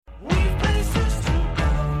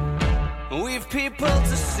leave people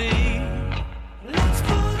to see. Let's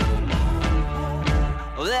put them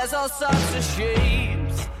on. Oh, there's all sorts of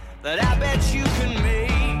shapes that I bet you can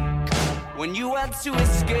make when you want to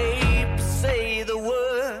escape. Say the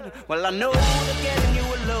word. Well, I know that getting you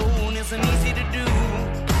alone isn't easy to do.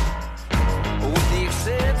 With the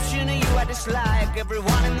exception of you, I dislike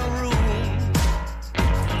everyone in the room.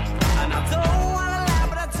 And I don't wanna lie,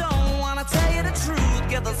 but I don't wanna tell you the truth.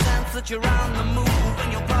 Get the sense that you're on the move,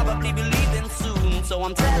 and you'll probably be leaving soon. So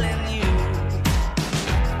I'm telling you,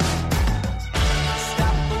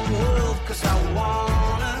 stop the world, 'cause I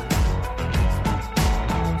wanna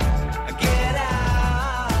get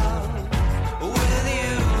out with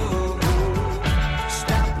you.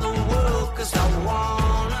 Stop the world, 'cause I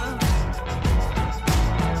wanna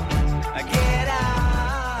get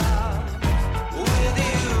out with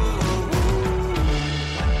you.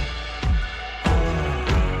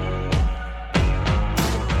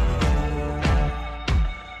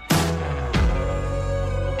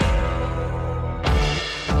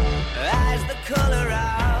 Eyes the color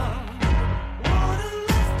out, water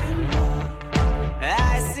left in warm,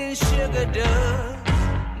 ice and sugar dust,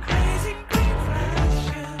 crazy green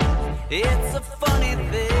flashes. It's a funny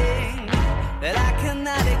thing that I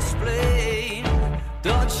cannot explain.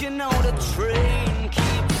 Don't you know the train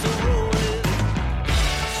keeps a rolling?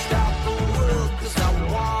 Stop the world, 'cause I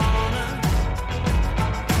wanna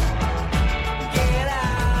get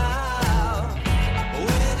out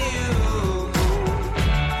with you.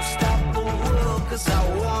 Stop the world, 'cause I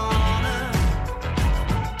wanna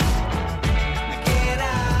get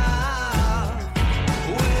out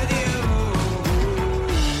with you.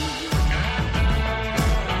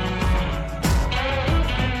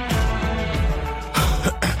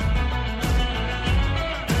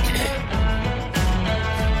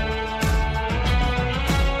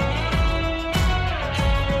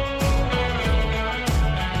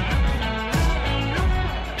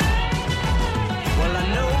 Well, I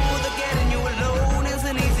know that getting you alone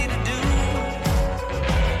isn't easy to do.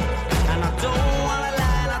 And I don't wanna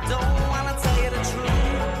lie, and I don't wanna tell you the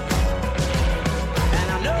truth. And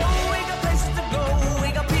I know we got places to go, we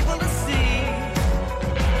got people to see.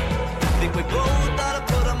 Think we both ought to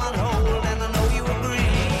put them on hold, and I know you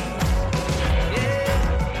agree. Yeah.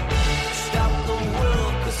 Stop the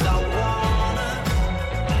world, 'cause I wanna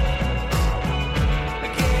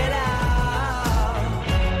get out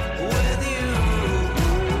with you.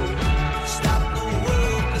 Stop the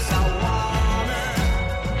world, 'cause I wanna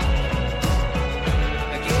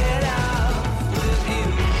get out with you.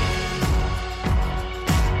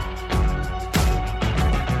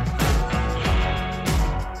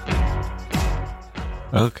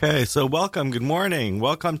 Okay, so welcome, good morning.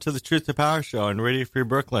 Welcome to the Truth to Power Show on Radio Free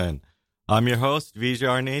Brooklyn. I'm your host,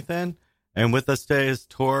 VJR Nathan, and with us today is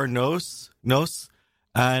Tor Nos,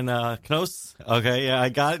 and Knos. Okay, yeah, I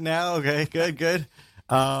got it now. Okay, good.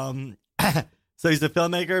 So he's a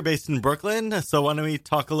filmmaker based in Brooklyn. So why don't we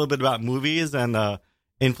talk a little bit about movies and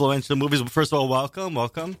influential movies. First of all, welcome.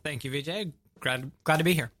 Thank you, VJ. Glad to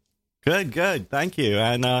be here. Good. Thank you.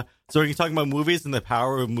 And so we're talking about movies and the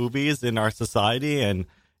power of movies in our society and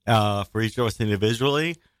for each of us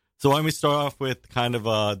individually. So why don't we start off with kind of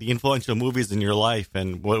the influential movies in your life,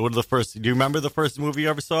 and what are the first? Do you remember the first movie you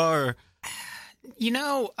ever saw? Or You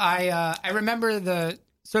know, I remember the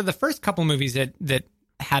first couple movies that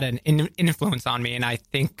had an influence on me, and I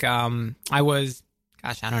think I was,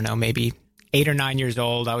 I don't know, maybe 8 or 9 years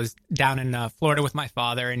old. I was down in Florida with my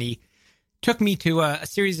father, and he took me to a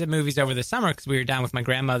series of movies over the summer because we were down with my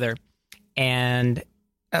grandmother. And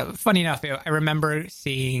funny enough, I remember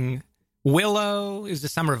seeing Willow. It was the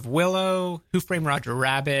summer of Willow, Who Framed Roger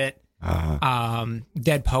Rabbit,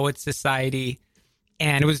 Dead Poets Society.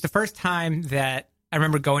 And it was the first time that I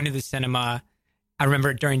remember going to the cinema. I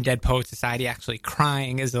remember during Dead Poets Society actually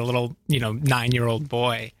crying as a little, 9-year-old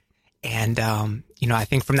boy. And, I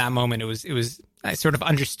think from that moment, I sort of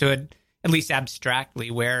understood, at least abstractly,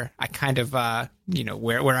 where I kind of,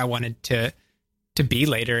 where I wanted to be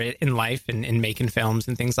later in life and in making films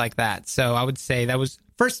and things like that. So I would say that was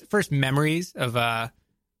first memories of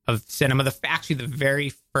cinema. The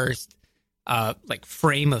very first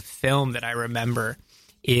frame of film that I remember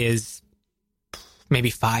is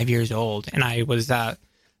maybe 5 years old, and I was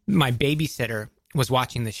my babysitter was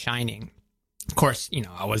watching The Shining. Of course,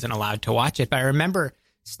 I wasn't allowed to watch it, but I remember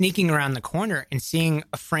sneaking around the corner and seeing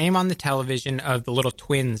a frame on the television of the little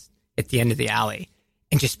twins at the end of the alley,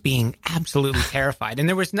 and just being absolutely terrified. And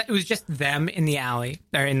it was just them in the alley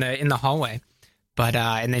or in the hallway. But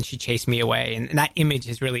and then she chased me away, and that image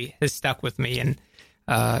has stuck with me. And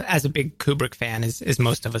as a big Kubrick fan, as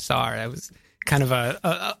most of us are, kind of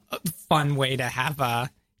a fun way to have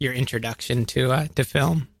your introduction to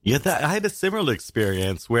film. Yeah, I had a similar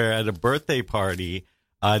experience where at a birthday party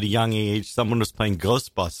at a young age, someone was playing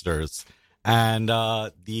Ghostbusters. And I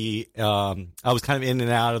was kind of in and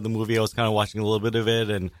out of the movie. I was kind of watching a little bit of it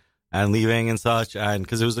and leaving and such. And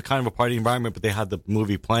because it was a kind of a party environment, but they had the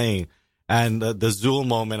movie playing. And the Zool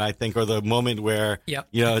moment, I think, or the moment where,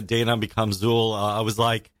 Dana becomes Zool, I was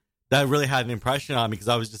like, that really had an impression on me because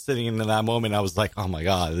I was just sitting in that moment. I was like, oh my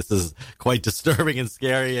God, this is quite disturbing and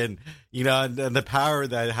scary. And, and the power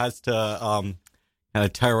that it has to, kind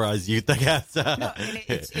of terrorize youth, I guess. No,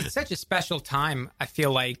 it's such a special time, I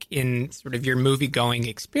feel like, in sort of your movie-going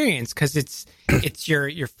experience, because it's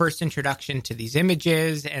your first introduction to these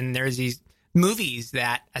images, and there's these movies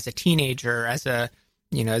that, as a teenager, as a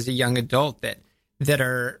young adult, that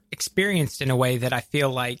are experienced in a way that I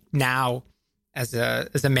feel like now, as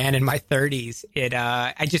a man in my 30s,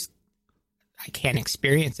 I can't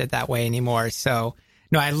experience it that way anymore. So.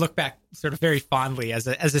 No, I look back sort of very fondly as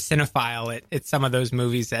a cinephile at some of those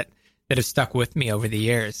movies that have stuck with me over the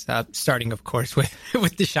years. Starting, of course,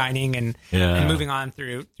 with The Shining and moving on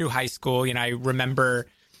through high school. I remember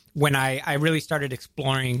when I really started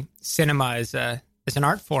exploring cinema as an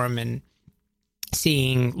art form and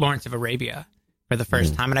seeing Lawrence of Arabia for the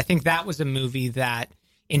first time, and I think that was a movie that,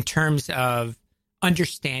 in terms of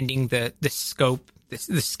understanding the scope,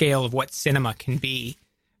 the scale of what cinema can be.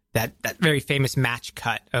 That very famous match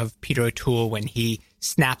cut of Peter O'Toole when he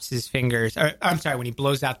snaps his fingers, when he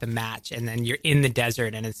blows out the match, and then you're in the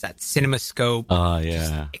desert, and it's that CinemaScope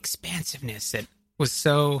expansiveness. It was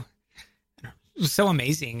so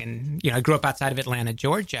amazing. And, I grew up outside of Atlanta,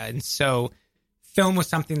 Georgia, and so film was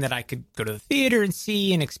something that I could go to the theater and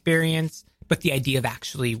see and experience, but the idea of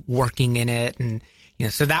actually working in it, and,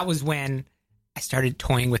 so that was when I started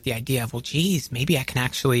toying with the idea of, well, geez, maybe I can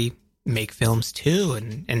actually make films too,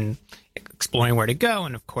 and exploring where to go.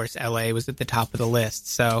 And of course, LA was at the top of the list.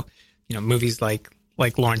 So, movies like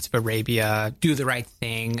Lawrence of Arabia, Do the Right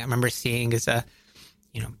Thing, I remember seeing as a,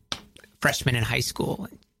 freshman in high school.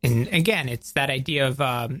 And again, it's that idea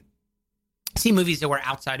of seeing movies that were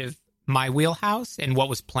outside of my wheelhouse and what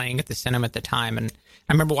was playing at the cinema at the time. And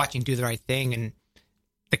I remember watching Do the Right Thing, and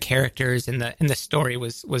the characters and the story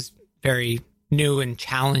was very new and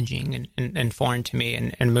challenging and foreign to me,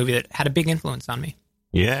 and a movie that had a big influence on me.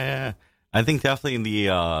 Yeah. I think definitely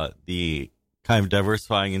the kind of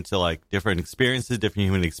diversifying into like different experiences, different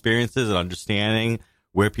human experiences, and understanding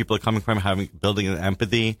where people are coming from, building an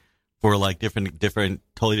empathy for like different,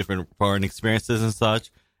 totally different foreign experiences and such.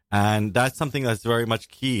 And that's something that's very much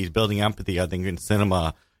key, building empathy, I think, in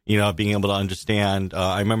cinema, being able to understand.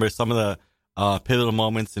 I remember some of the pivotal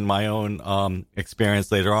moments in my own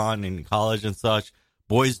experience later on in college and such.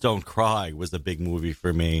 Boys Don't Cry was a big movie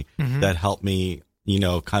for me that helped me,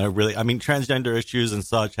 kind of really, transgender issues and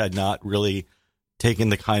such had not really taken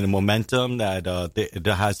the kind of momentum that it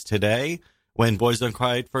has today when Boys Don't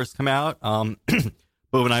Cry had first come out.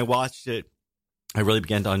 But when I watched it, I really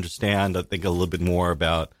began to understand, I think, a little bit more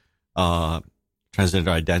about transgender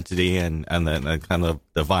identity and then kind of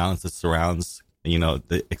the violence that surrounds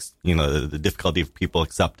the difficulty of people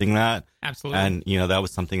accepting that. Absolutely. And, that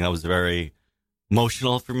was something that was very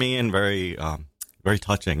emotional for me and very, very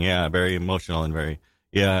touching. Yeah. Very emotional and very,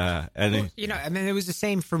 yeah. And, well, it was the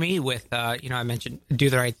same for me with, I mentioned Do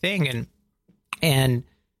the Right Thing, and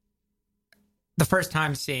the first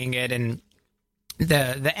time seeing it and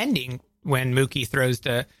the ending when Mookie throws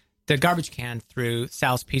the garbage can through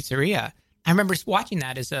Sal's Pizzeria. I remember watching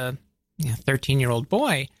that as a 13-year-old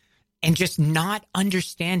boy, and just not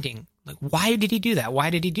understanding, like, why did he do that? Why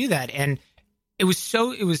did he do that? And it was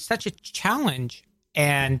such a challenge,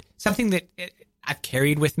 and something that I've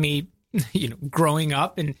carried with me, growing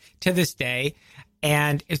up and to this day.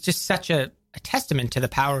 And it's just such a testament to the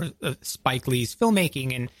power of Spike Lee's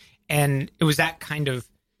filmmaking. And it was that kind of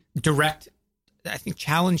direct, I think,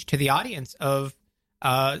 challenge to the audience of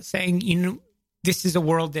saying, this is a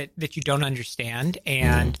world that you don't understand.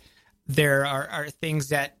 And there are things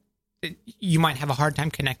that you might have a hard time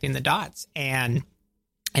connecting the dots, and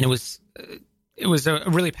it was a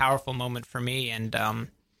really powerful moment for me, and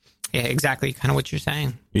exactly kind of what you're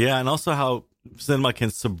saying. Yeah, and also how cinema can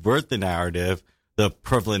subvert the narrative, the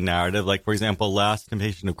prevalent narrative. Like, for example, Last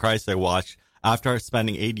Temptation of Christ I watched after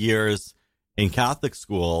spending 8 years in Catholic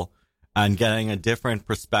school and getting a different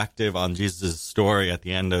perspective on Jesus' story at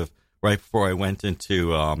the end of, right before I went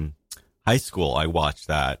into high school. I watched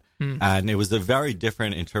that. And it was a very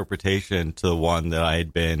different interpretation to the one that I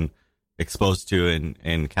had been exposed to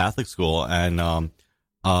in Catholic school. And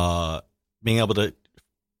being able to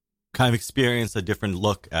kind of experience a different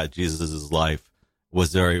look at Jesus's life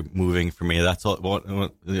was very moving for me. That's all.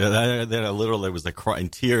 That literally was like in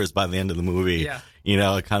tears by the end of the movie. Yeah. You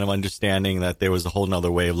know, kind of understanding that there was a whole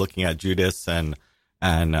nother way of looking at Judas and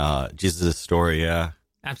Jesus' story. Yeah,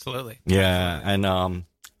 Absolutely. yeah, and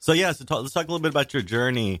so yeah, so let's talk a little bit about your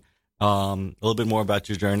journey. A little bit more about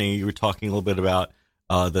your journey. You were talking a little bit about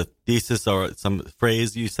the thesis or some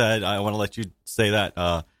phrase you said. I want to let you say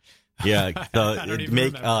that.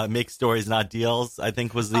 Yeah, make stories, not deals, I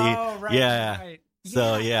think was the right. yeah.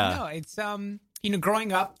 So yeah, no, it's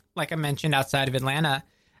growing up, like I mentioned, outside of Atlanta,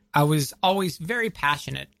 I was always very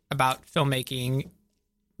passionate about filmmaking,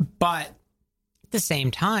 but at the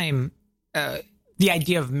same time, the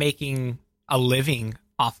idea of making a living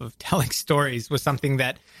off of telling stories was something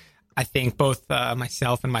that I think both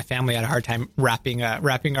myself and my family had a hard time wrapping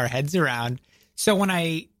our heads around. So when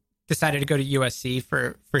I decided to go to USC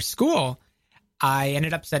for school, I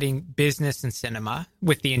ended up studying business and cinema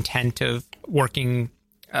with the intent of working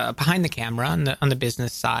behind the camera on the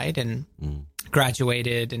business side, and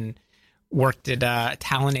graduated and worked at a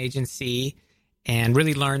talent agency and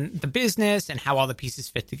really learned the business and how all the pieces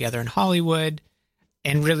fit together in Hollywood,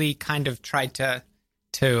 and really kind of tried to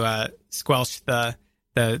squelch the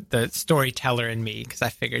storyteller in me, because I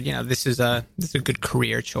figured, this is a good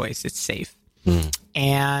career choice. It's safe.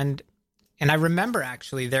 And I remember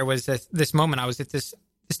actually there was this moment. I was at this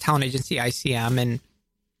talent agency, ICM, and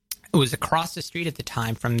it was across the street at the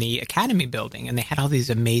time from the Academy building, and they had all these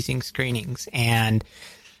amazing screenings. And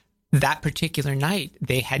that particular night,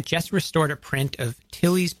 they had just restored a print of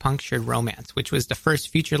Tilly's Punctured Romance, which was the first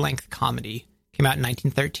feature-length comedy. Came out in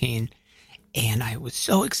 1913. And I was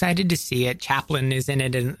so excited to see it. Chaplin is in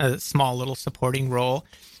it in a small little supporting role.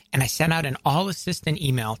 And I sent out an all-assistant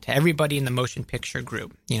email to everybody in the motion picture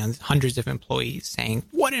group, hundreds of employees, saying,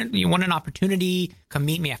 you want an opportunity? Come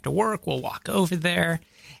meet me after work. We'll walk over there.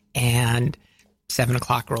 And 7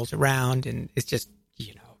 o'clock rolls around, and it's just,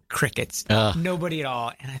 crickets. Nobody at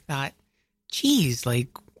all. And I thought, geez, like,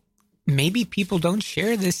 maybe people don't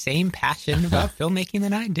share this same passion about filmmaking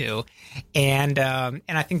that I do. And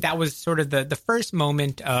I think that was sort of the first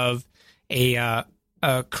moment of a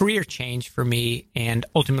career change for me, and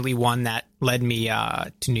ultimately one that led me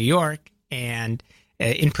to New York, and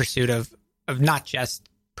in pursuit of not just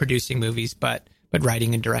producing movies, but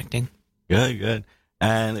writing and directing. Good.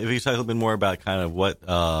 And if you talk a little bit more about kind of what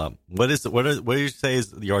do you say is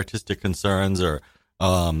the artistic concerns, or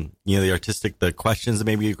the questions that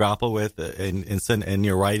maybe you grapple with in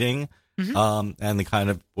your writing, and the kind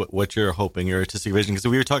of what you're hoping, your artistic vision. Because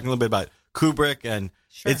we were talking a little bit about Kubrick, and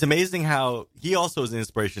it's amazing how he also is an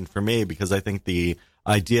inspiration for me, because I think the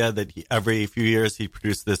idea that every few years he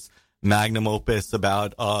produced this magnum opus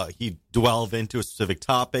about he'd delve into a specific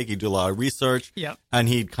topic, he'd do a lot of research, and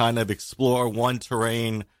he'd kind of explore one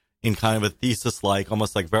terrain in kind of a thesis, like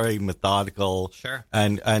almost like very methodical,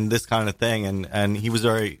 and this kind of thing, and he was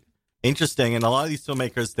very interesting. And a lot of these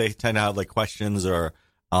filmmakers, they tend to have like questions or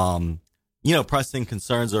pressing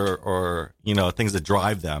concerns or things that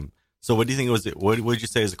drive them. So what do you think what would you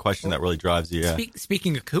say is a question that really drives you?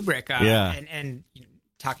 Speaking of Kubrick, and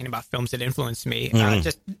talking about films that influenced me,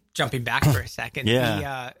 just jumping back for a second.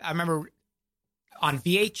 I remember on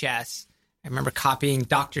VHS, I remember copying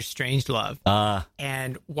Dr. Strangelove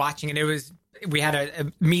and watching it. We had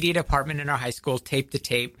a media department in our high school, tape to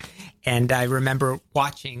tape, and I remember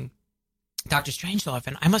watching Dr. Strangelove,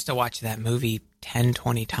 and I must have watched that movie 10,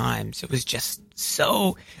 20 times. It was just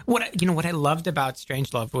so... What I loved about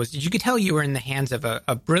Strangelove was you could tell you were in the hands of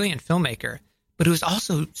a brilliant filmmaker, but it was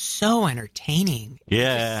also so entertaining.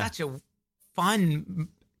 Yeah. Such a fun,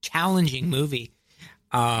 challenging movie.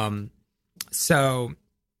 So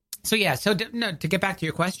to get back to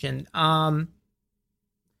your question, that's...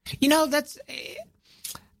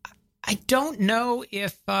 I don't know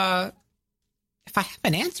if I have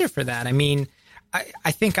an answer for that. I mean,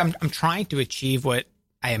 I think I'm trying to achieve what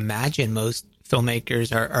I imagine most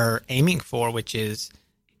filmmakers are aiming for, which is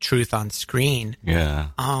truth on screen. Yeah.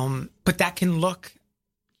 But that can look,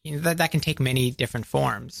 that can take many different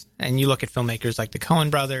forms. And you look at filmmakers like the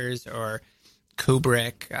Coen brothers or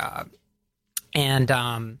Kubrick,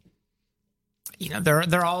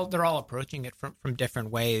 they're all approaching it from different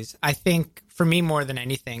ways. I think for me, more than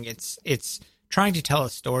anything, it's trying to tell a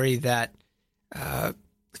story that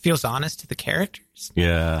feels honest to the characters.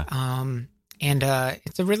 Yeah. And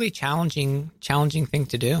it's a really challenging thing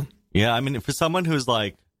to do. Yeah, I mean, for someone who's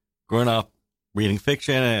like grown up reading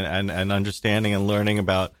fiction and understanding and learning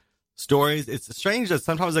about stories, it's strange that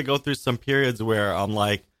sometimes I go through some periods where I'm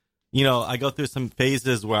like, I go through some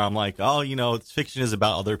phases where I'm like, fiction is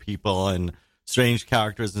about other people, and strange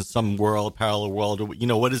characters in some world, parallel world. Or,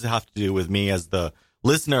 what does it have to do with me as the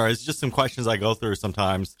listener? It's just some questions I go through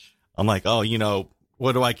sometimes. I'm like, oh,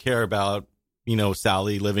 what do I care about?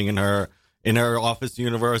 Sally living in her Office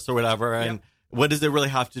universe or whatever, and what does it really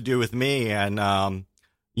have to do with me? And I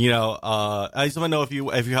just want to know if you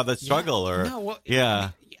have that struggle or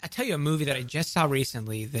I tell you a movie that I just saw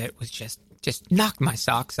recently that was just knocked my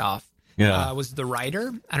socks off. Was The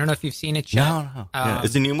Writer. I don't know if you've seen it yet. No.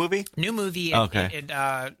 It's a new movie? New movie. Okay. It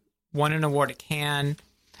won an award at Cannes.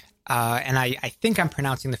 And I think I'm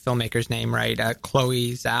pronouncing the filmmaker's name right.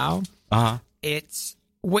 Chloe Zhao. Uh-huh. It's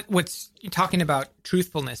what's you're talking about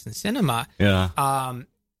truthfulness in cinema. Yeah.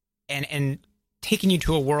 And taking you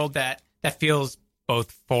to a world that feels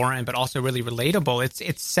both foreign but also really relatable.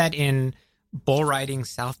 It's set in bull riding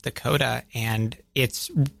South Dakota, and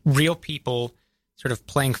it's real people sort of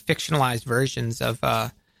playing fictionalized versions of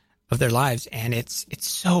their lives, and it's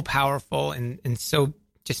so powerful and so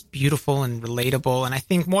just beautiful and relatable. And I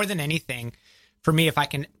think more than anything, for me, if I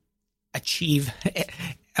can achieve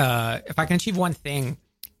one thing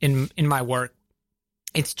in my work,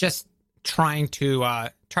 it's just trying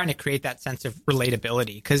to create that sense of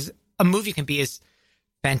relatability, because a movie can be as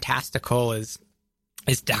fantastical as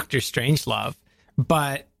Doctor Strangelove,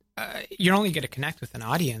 but you're only going to connect with an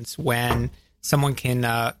audience when someone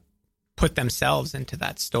can put themselves into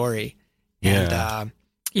that story. And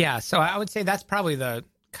so I would say that's probably the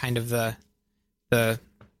kind of the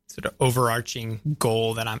sort of overarching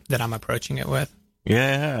goal that I'm approaching it with.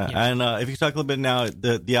 And if you talk a little bit now,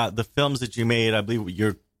 the films that you made, I believe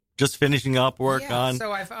you're just finishing up work on.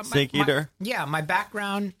 So Snake Eater. My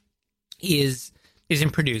background is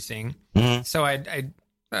in producing. Mm-hmm. So I'd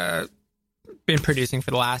been producing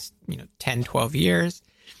for the last 10, 12 years,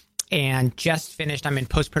 and just finished. I'm in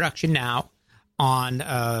post production now on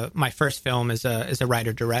my first film as a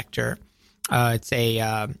writer director. It's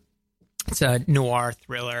a noir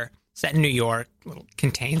thriller set in New York, a little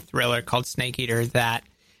contained thriller called Snake Eater that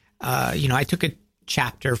I took a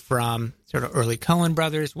chapter from sort of early Coen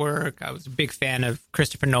brothers work. I was a big fan of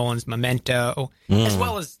Christopher Nolan's Memento, as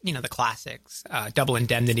well as the classics, Double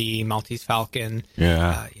Indemnity, Maltese Falcon,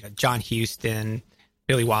 John Huston,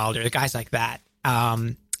 Billy Wilder, guys like that.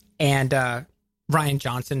 And Rian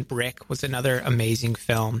Johnson, Brick was another amazing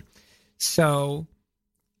film. So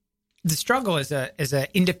the struggle as an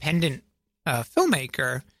independent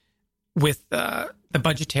filmmaker with the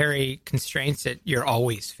budgetary constraints that you're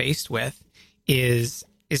always faced with is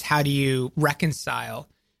how do you reconcile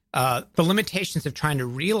the limitations of trying to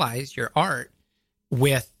realize your art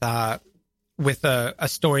with a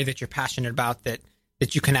story that you're passionate about that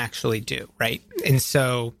you can actually do, right? And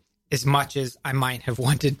so as much as I might have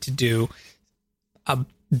wanted to do a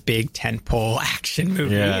big tentpole action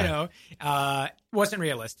movie, wasn't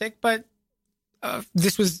realistic, but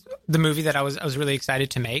this was the movie that I was really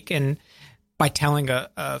excited to make. And by telling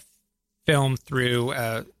a film through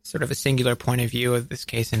sort of a singular point of view, of this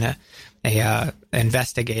case in a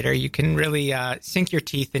investigator, you can really sink your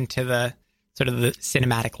teeth into the sort of the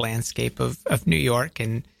cinematic landscape of New York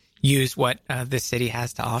and use what this city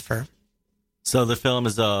has to offer. So the film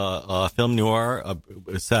is a film noir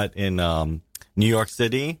set in New York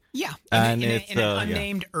City. Yeah, and in it's an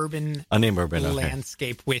unnamed urban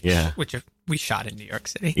landscape, which we shot in New York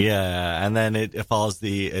City. Yeah, and then it follows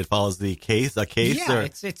the case.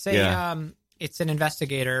 Yeah, it's an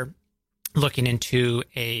investigator looking into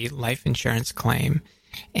a life insurance claim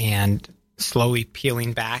and slowly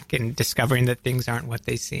peeling back and discovering that things aren't what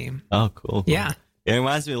they seem. Oh, cool. Yeah. It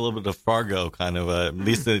reminds me a little bit of Fargo, kind of. At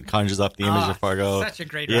least it conjures up the image of Fargo. Such a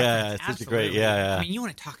great reference. Yeah, it's such a great, yeah. I mean, you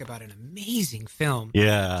want to talk about an amazing film.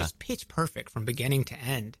 Yeah. Just pitch perfect from beginning to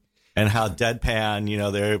end. And how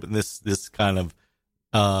deadpan, they're in this kind of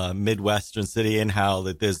Midwestern city, and how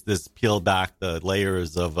that there's this peeled back the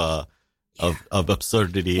layers of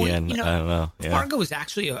absurdity. Well, and I don't know. Yeah. Fargo was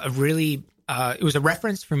actually a really, it was a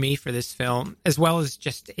reference for me for this film, as well as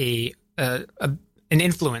just an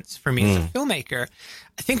influence for me as a filmmaker.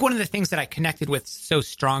 I think one of the things that I connected with so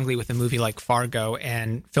strongly with a movie like Fargo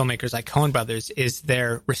and filmmakers like Coen Brothers is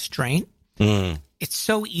their restraint. It's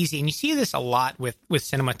so easy, and you see this a lot with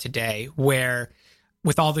cinema today, where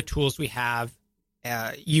with all the tools we have,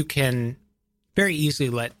 you can very easily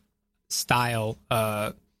let style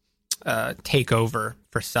take over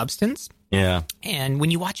for substance. Yeah. And when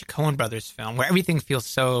you watch a Coen Brothers film where everything feels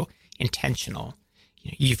so intentional,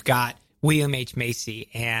 you've got William H. Macy,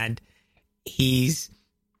 and he's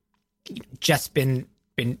just been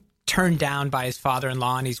turned down by his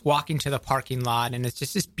father-in-law, and he's walking to the parking lot, and it's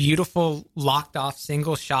just this beautiful locked off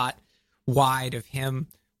single shot wide of him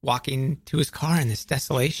walking to his car in this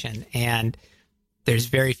desolation. And There's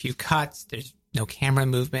very few cuts. There's no camera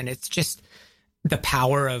movement. It's just the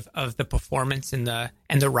power of the performance and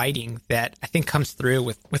the writing that I think comes through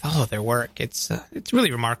with all of their work. It's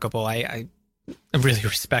really remarkable. I really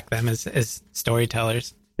respect them as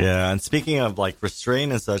storytellers. Yeah, and speaking of like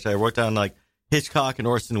restraint and such, I wrote down like Hitchcock and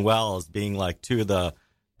Orson Welles being like two of the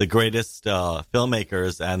greatest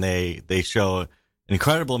filmmakers, and they show an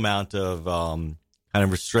incredible amount of kind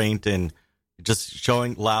of restraint and just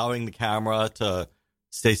allowing the camera to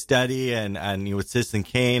stay steady, and with Citizen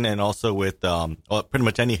Kane, and also with pretty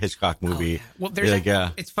much any Hitchcock movie. Oh, yeah.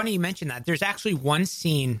 Well, it's funny you mentioned that. There's actually one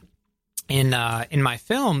scene in my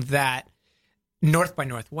film, that North by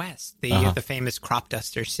Northwest, the famous crop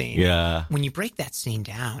duster scene. Yeah. When you break that scene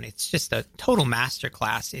down, it's just a total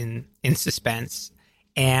masterclass in suspense,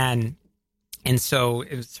 and so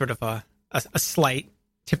it was sort of a slight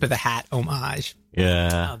tip of the hat homage.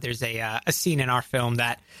 Yeah. There's a scene in our film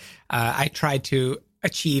that I tried to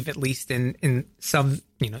achieve, at least in some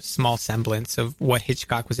small semblance of what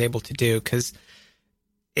Hitchcock was able to do, because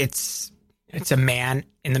it's a man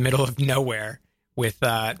in the middle of nowhere with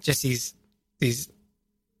just these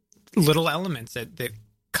little elements that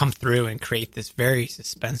come through and create this very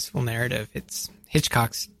suspenseful narrative. It's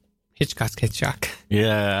Hitchcock's Hitchcock.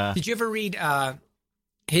 Yeah. Did you ever read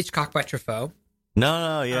Hitchcock by Truffaut?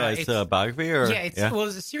 No. Yeah, it's a biography, or well,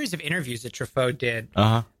 it's a series of interviews that Truffaut did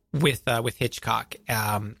with Hitchcock,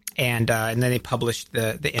 and then they published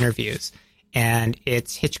the interviews, and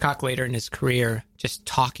it's Hitchcock later in his career just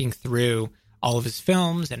talking through all of his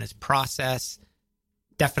films and his process.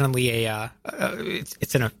 Definitely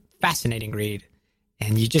it's a fascinating read,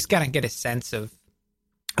 and you just gotta get a sense of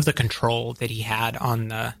the control that he had on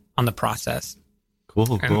the process.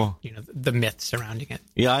 Cool. The myths surrounding it.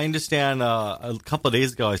 Yeah, I understand. A couple of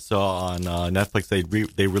days ago, I saw on Netflix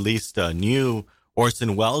they released a new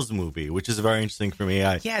Orson Welles movie, which is very interesting for me.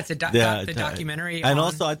 It's a the documentary, and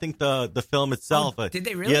also I think the film itself. Did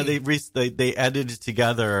they really? Yeah, they edited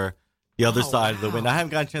together the other side of the window. I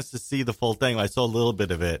haven't got a chance to see the full thing. I saw a little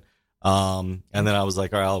bit of it, and then I was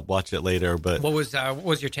like, all right, I'll watch it later. But what was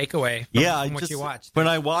your takeaway? From what you watched? When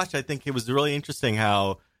I watched, I think it was really interesting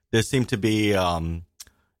how there seemed to be.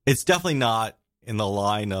 It's definitely not in the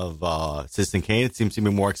line of Citizen Kane. It seems to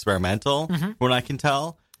be more experimental, from what I can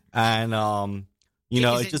tell, and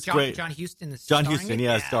it's just great. John Huston is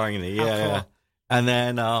starring in it. Yeah. And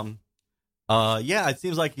then, it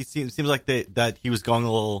seems like that he was going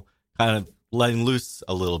a little kind of letting loose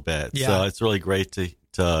a little bit. Yeah. So it's really great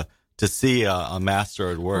to see a master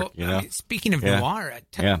at work. Well, speaking of noir,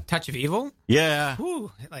 Touch of Evil. Yeah.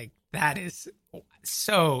 Whew, like that is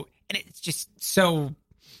so, and it's just so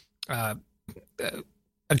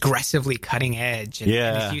aggressively cutting edge, and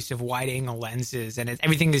his use of wide angle lenses, and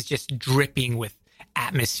everything is just dripping with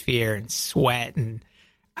atmosphere and sweat, and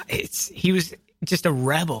he was just a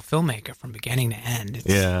rebel filmmaker from beginning to end.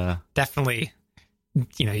 It's definitely,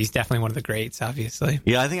 he's definitely one of the greats, obviously.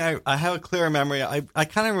 Yeah, I think I have a clear memory. I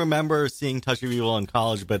kind of remember seeing Touch of Evil in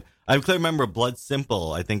college, but I clearly remember Blood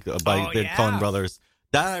Simple, I think, by the Coen brothers.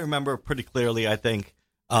 That I remember pretty clearly, I think,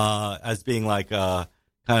 as being like kind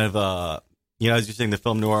of as you're saying, the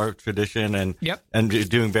film noir tradition, and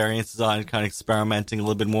doing variances on, kind of experimenting a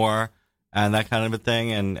little bit more, and that kind of a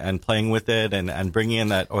thing, and playing with it, and bringing in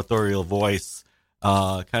that authorial voice,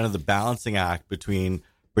 kind of the balancing act between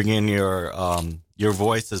bringing in your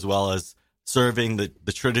voice as well as serving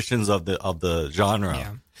the traditions of the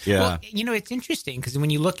genre. Yeah. Well, it's interesting because when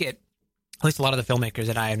you look at least a lot of the filmmakers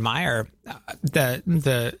that I admire,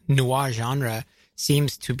 the noir genre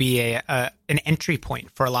seems to be an entry point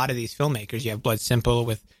for a lot of these filmmakers. You have Blood Simple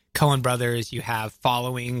with Coen brothers. You have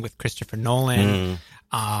Following with Christopher Nolan.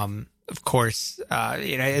 Of course,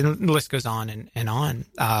 and the list goes on and on.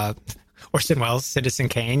 Orson Welles, Citizen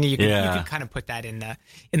Kane. You can kind of put that in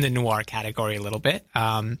the noir category a little bit.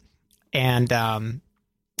 And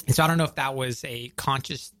so I don't know if that was a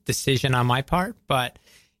conscious decision on my part, but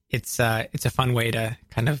it's a fun way to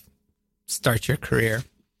kind of start your career.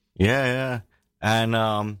 Yeah. And,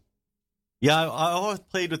 I always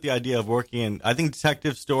played with the idea of working in, I think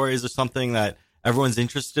detective stories are something that everyone's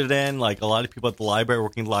interested in. Like a lot of people at the library,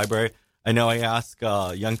 working at the library. I know I ask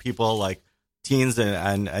young people, like teens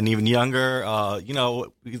and even younger,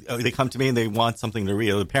 they come to me and they want something to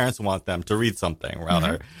read. Or the parents want them to read something,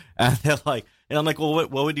 rather. And they're like, and I'm like, well,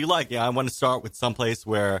 what would you like? Yeah, I want to start with someplace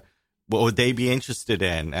where, what would they be interested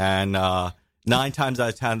in? And 9 times out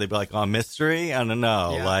of 10, they'd be like, mystery? I don't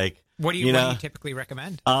know. Yeah. Like, what do you typically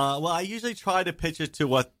recommend? Well, I usually try to pitch it to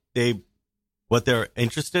what they're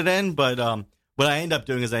interested in, but what I end up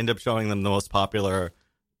doing is I end up showing them the most popular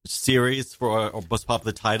series for or most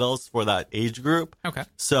popular titles for that age group. Okay.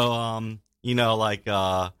 So like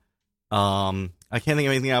I can't think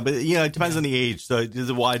of anything else, but it depends on the age. So there's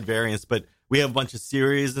a wide variance, but we have a bunch of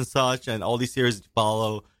series and such, and all these series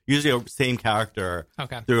follow usually a same character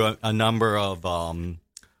through a number of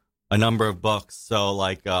books. So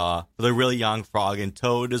like for the really young, Frog and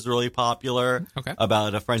Toad is really popular. Okay.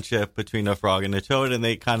 About a friendship between a frog and a toad, and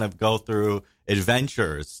they kind of go through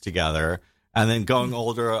adventures together. And then going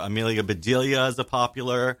older, Amelia Bedelia is a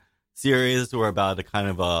popular series, where about a kind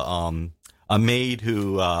of a maid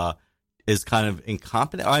who is kind of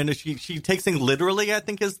incompetent. I know she takes things literally, I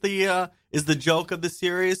think is the joke of the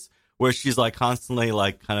series, where she's like constantly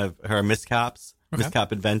like kind of her mishap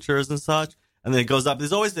adventures and such. And then it goes up.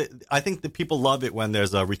 There's always I think that people love it when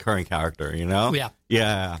there's a recurring character, Yeah.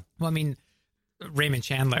 Yeah. Well, I mean, Raymond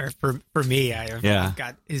Chandler for me, I've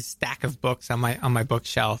got his stack of books on my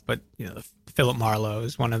bookshelf, but Philip Marlowe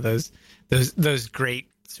is one of those great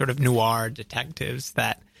sort of noir detectives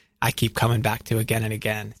that I keep coming back to again and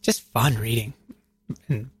again. It's just fun reading.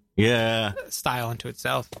 And style unto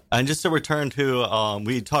itself. And just to return to,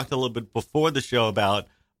 we talked a little bit before the show about,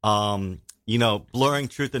 blurring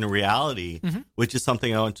truth and reality, which is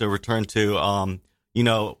something I want to return to. We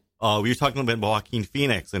were talking a little bit about Joaquin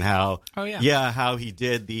Phoenix and how, how he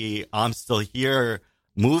did the I'm Still Here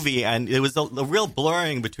movie. And it was a real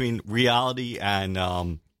blurring between reality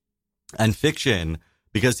and fiction,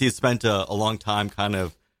 because he had spent a long time kind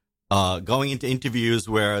of going into interviews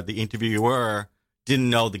where the interviewer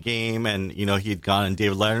didn't know the game, and he'd gone on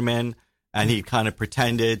David Letterman, and he kind of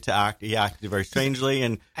pretended to act. He acted very strangely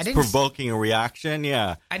and provoking a reaction.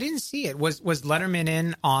 Yeah, I didn't see it. Was Letterman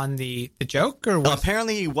in on the joke, or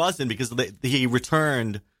apparently he wasn't, because he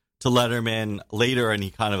returned to Letterman later and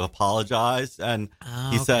he kind of apologized, and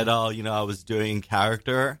he said, "Oh, I was doing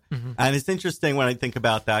character." And it's interesting when I think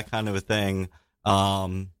about that kind of a thing.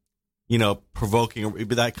 Provoking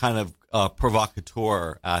that kind of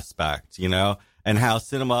provocateur aspect, and how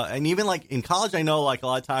cinema, and even like in college, I know like a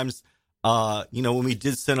lot of times, when we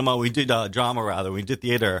did drama rather, when we did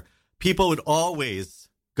theater, people would always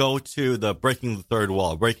go to the breaking the third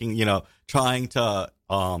wall, trying to,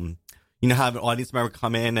 have an audience member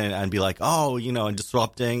come in and be like, and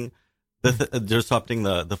disrupting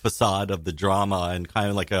the facade of the drama, and kind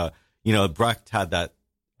of like Brecht had that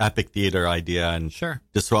epic theater idea, and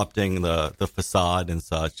disrupting the facade and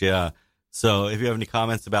such. Yeah. So if you have any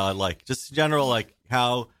comments about like just general, like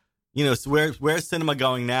how, so where's cinema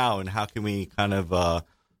going now, and how can we kind of,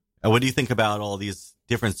 what do you think about all these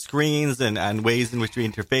different screens and ways in which we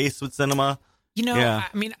interface with cinema? I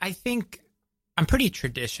mean, I think I'm pretty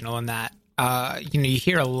traditional in that, you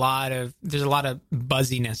hear there's a lot of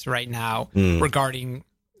buzziness right now regarding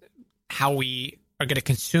how we are going to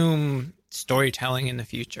consume storytelling in the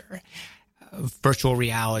future. Virtual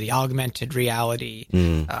reality, augmented reality,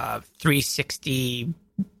 360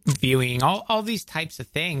 viewing, all these types of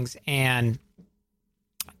things. And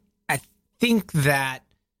I think that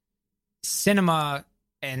cinema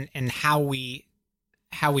and how we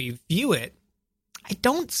view it, I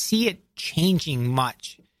don't see it changing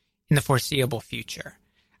much in the foreseeable future.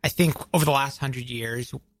 I think over the last 100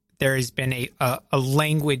 years, there has been a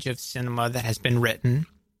language of cinema that has been written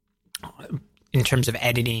in terms of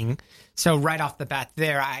editing. So right off the bat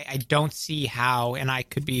there, I don't see how, and I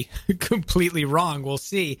could be completely wrong, we'll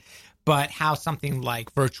see, but how something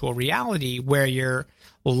like virtual reality, where you're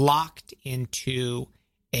locked into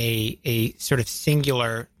a sort of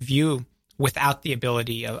singular view without the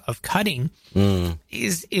ability of cutting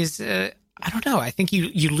is I don't know. I think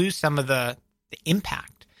you lose some of the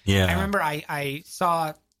impact. Yeah. I remember I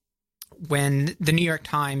saw when the New York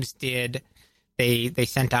Times did, they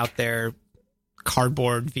sent out their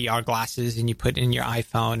cardboard VR glasses, and you put it in your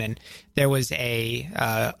iPhone, and there was a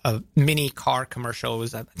mini car commercial. It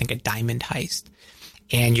was I think a diamond heist,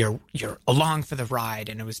 and you're along for the ride,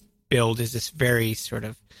 and it was billed as this very sort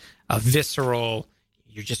of visceral.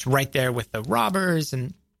 You're just right there with the robbers,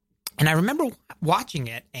 and I remember watching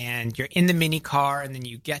it, and you're in the mini car, and then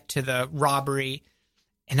you get to the robbery,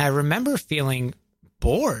 and I remember feeling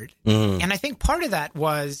bored, and I think part of that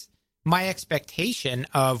was my expectation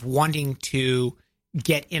of wanting to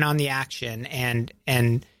get in on the action, and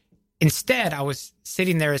instead I was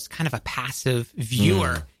sitting there as kind of a passive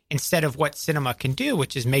viewer instead of what cinema can do,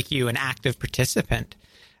 which is make you an active participant.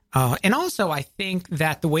 And also I think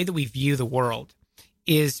that the way that we view the world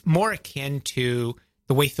is more akin to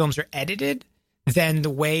the way films are edited than the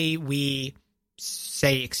way we,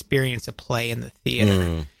 say, experience a play in the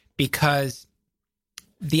theater. Because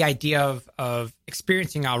the idea of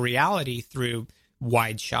experiencing our reality through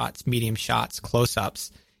wide shots, medium shots,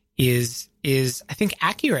 close-ups is I think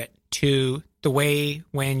accurate to the way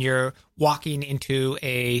when you're walking into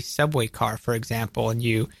a subway car, for example, and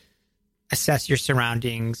you assess your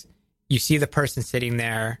surroundings, you see the person sitting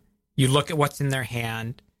there, you look at what's in their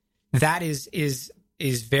hand. That is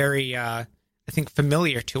very, I think,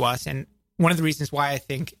 familiar to us. And one of the reasons why I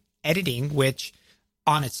think editing, which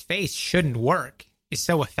on its face shouldn't work, is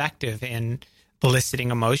so effective in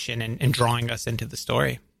eliciting emotion and drawing us into the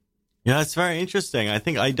story. Yeah, it's very interesting. I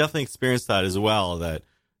think I definitely experienced that as well, that,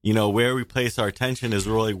 where we place our attention is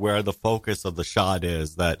really where the focus of the shot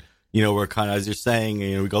is. That, we're kind of, as you're saying,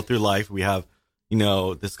 we go through life, we have,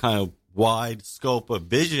 this kind of wide scope of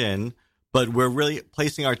vision, but we're really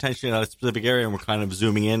placing our attention at a specific area, and we're kind of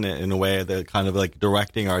zooming in a way that kind of like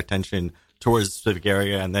directing our attention towards a specific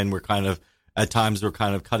area. And then we're kind of, at times we're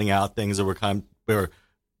kind of cutting out things, or we're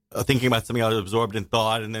thinking about something else, absorbed in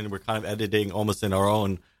thought, and then we're kind of editing almost in our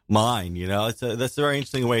own mind. That's a very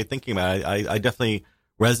interesting way of thinking about it. I definitely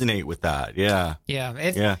resonate with that. Yeah.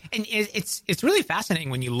 Yeah. And it's really fascinating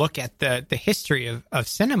when you look at the history of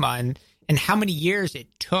cinema and how many years it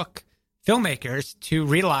took filmmakers to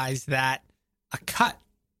realize that a cut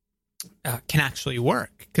can actually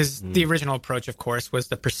work. Because the original approach, of course, was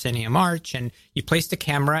the proscenium arch, and you place the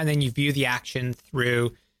camera and then you view the action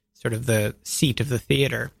through sort of the seat of the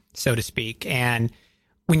theater, so to speak. And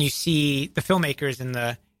when you see the filmmakers in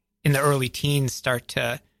the early teens start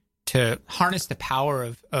to harness the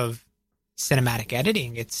power of cinematic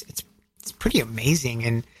editing, it's pretty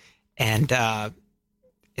amazing. And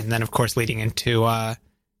then, of course, leading into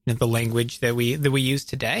the language that we use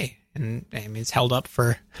today. And I mean, it's held up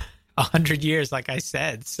for 100 years, like I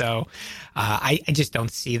said. So I just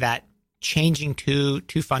don't see that changing too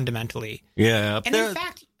fundamentally. Yeah. And in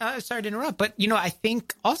fact, sorry to interrupt, but I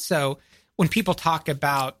think also when people talk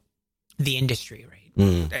about the industry,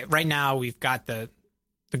 right? Right now we've got the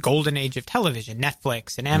golden age of television,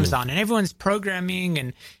 Netflix and Amazon, and everyone's programming,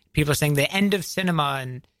 and people are saying the end of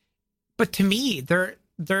cinema. But to me, they're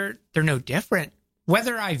no different.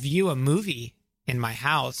 Whether I view a movie in my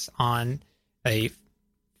house on a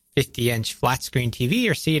 50-inch flat screen TV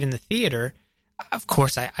or see it in the theater, of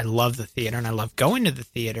course, I love the theater and I love going to the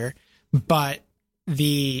theater, but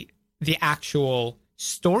the actual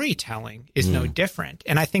storytelling is no different.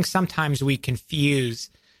 And I think sometimes we confuse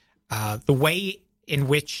the way in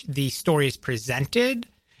which the story is presented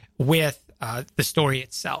with the story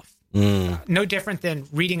itself. No different than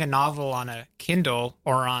reading a novel on a Kindle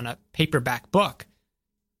or on a paperback book.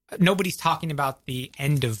 Nobody's talking about the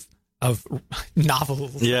end of novel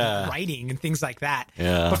writing and things like that.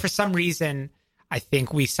 Yeah. But for some reason, I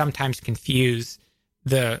think we sometimes confuse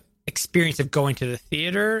the experience of going to the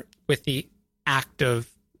theater with the act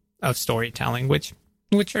of storytelling, which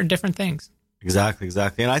are different things. Exactly.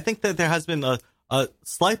 And I think that there has been a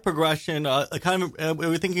slight progression,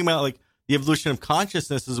 we're thinking about like the evolution of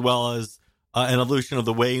consciousness as well as an evolution of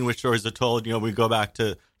the way in which stories are told. We go back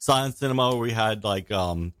to silent cinema where we had like,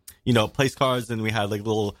 place cards, and we had like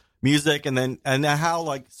little music, and how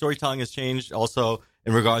like storytelling has changed also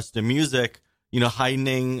in regards to music,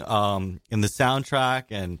 heightening in the soundtrack,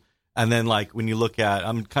 and then like when you look at,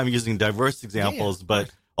 I'm kind of using diverse examples,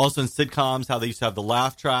 but also in sitcoms, how they used to have the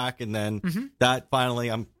laugh track, and then that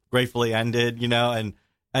finally gratefully ended,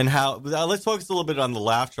 and how let's focus a little bit on the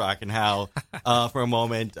laugh track and how for a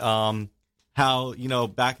moment how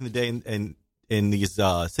back in the day in these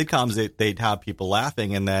sitcoms they'd have people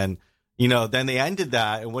laughing, and then then they ended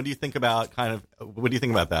that. And what do you think about that?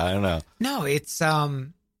 I don't know. No, it's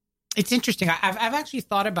interesting. I've actually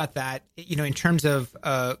thought about that, in terms of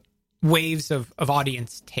waves of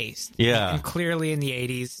audience taste. Yeah. And clearly in the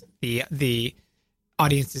 80s, the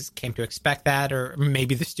audiences came to expect that, or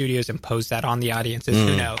maybe the studios imposed that on the audiences,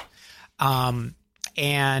 who knows.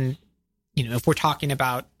 And, if we're talking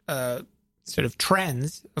about sort of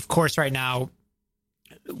trends, of course, right now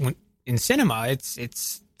in cinema,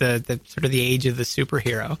 it's the sort of the age of the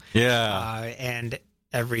superhero. Yeah. And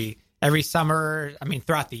every summer, I mean,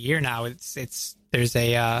 throughout the year now, there's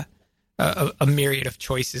a myriad of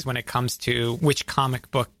choices when it comes to which comic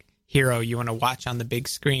book hero you want to watch on the big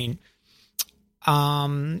screen.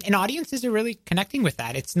 And audiences are really connecting with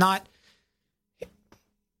that. It's not,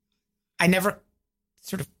 I never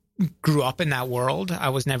sort of grew up in that world. I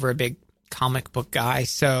was never a big comic book guy.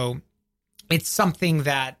 So it's something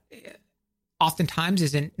that oftentimes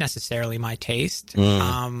isn't necessarily my taste.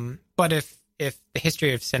 But if the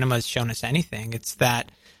history of cinema has shown us anything, it's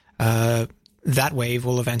that that wave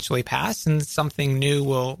will eventually pass and something new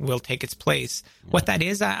will take its place. What that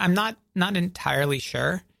is, I'm not entirely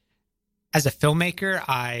sure. As a filmmaker,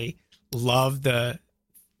 I love the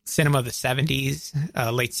cinema of the 70s,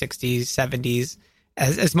 late 60s, 70s,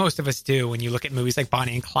 as most of us do when you look at movies like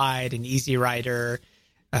Bonnie and Clyde and Easy Rider,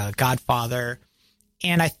 Godfather.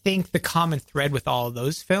 And I think the common thread with all of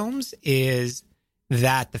those films is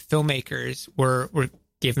that the filmmakers were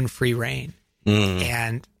given free reign.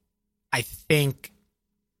 And I think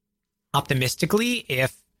optimistically,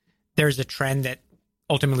 if there's a trend that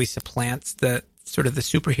ultimately supplants the sort of the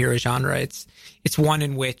superhero genre, it's one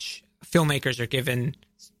in which filmmakers are given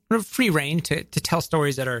sort of free reign to tell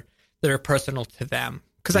stories that are personal to them.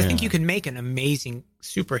 Because I think you can make an amazing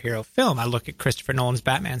superhero film. I look at Christopher Nolan's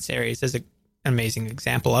Batman series as an amazing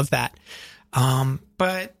example of that.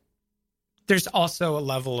 But there's also a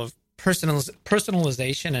level of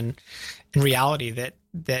personalization and reality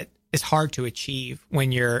that is hard to achieve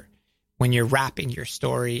when you're wrapping your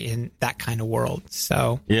story in that kind of world.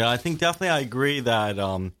 So yeah, I think definitely I agree that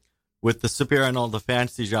with the superhero and all the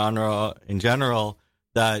fantasy genre in general,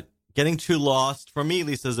 that getting too lost, for me at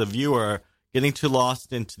least as a viewer, getting too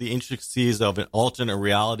lost into the intricacies of an alternate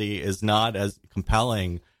reality is not as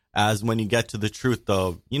compelling as when you get to the truth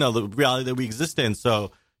of, the reality that we exist in.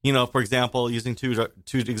 So, for example, using two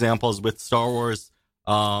examples with Star Wars,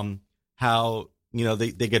 how,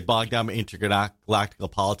 they get bogged down by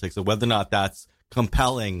intergalactical politics, and whether or not that's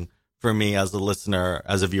compelling for me as a listener,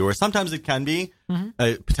 as a viewer. Sometimes it can be,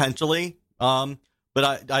 potentially,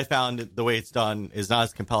 but I found the way it's done is not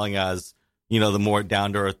as compelling as, the more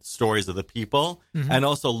down-to-earth stories of the people. And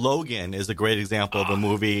also Logan is a great example of a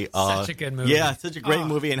movie. Such a good movie. Yeah, such a great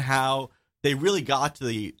movie, and how they really got to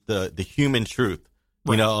the human truth,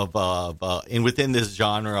 and within this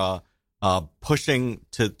genre, pushing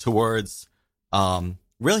towards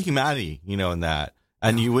real humanity, in that.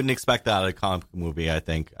 And you wouldn't expect that out of a comic book movie, I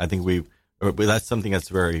think. That's something that's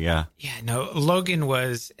very, Yeah, no, Logan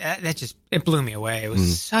was, it blew me away. It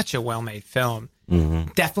was such a well-made film.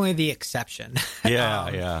 Definitely the exception.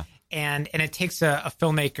 Yeah. And it takes a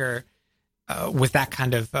filmmaker with that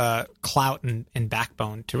kind of clout and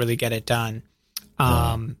backbone to really get it done.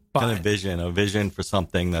 Kind of a vision for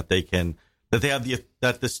something that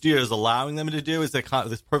that the studio is allowing them to do is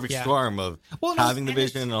this perfect storm of having the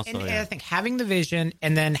vision and also. And I think having the vision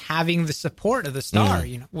and then having the support of the star,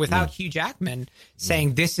 without Hugh Jackman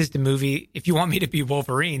saying, this is the movie, if you want me to be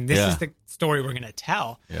Wolverine, this is the story we're going to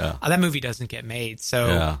tell. Yeah. That movie doesn't get made.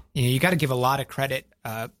 So you got to give a lot of credit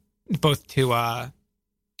both to,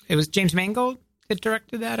 it was James Mangold that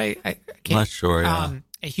directed that. I can't. Not sure,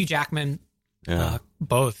 Hugh Jackman,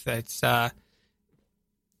 both. It's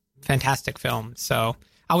fantastic film. So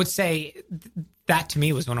I would say that to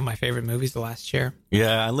me was one of my favorite movies the last year.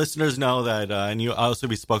 Yeah, and listeners know that, and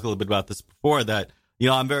we spoke a little bit about this before, that,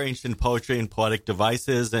 I'm very interested in poetry and poetic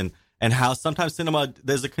devices and how sometimes cinema,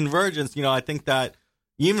 there's a convergence. I think that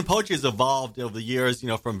even poetry has evolved over the years,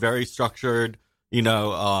 from very structured,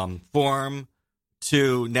 form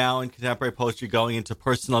to now in contemporary poetry going into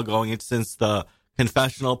personal, since the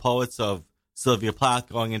confessional poets of Sylvia Plath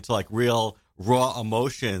going into like real raw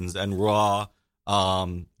emotions and raw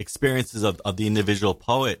experiences of the individual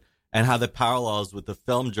poet, and how the parallels with the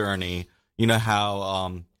film journey,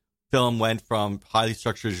 how film went from highly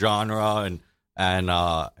structured genre and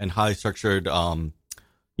highly structured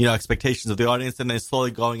expectations of the audience, and then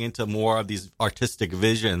slowly going into more of these artistic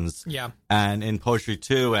visions. Yeah. And in poetry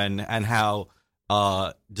too, and how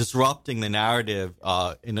disrupting the narrative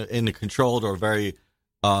in a controlled or very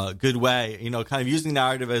good way, kind of using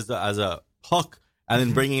narrative as a hook and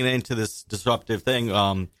then bringing it into this disruptive thing.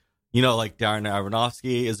 Like Darren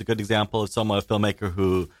Aronofsky is a good example of a filmmaker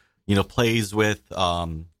who, plays with,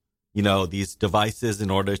 these devices in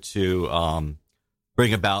order to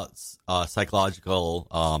bring about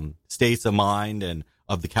psychological states of mind and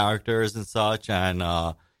of the characters and such. And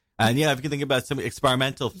if you can think about some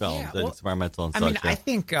experimental films experimental and such. I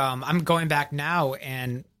think I'm going back now,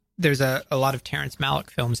 and there's a lot of Terrence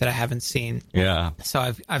Malick films that I haven't seen. Yeah.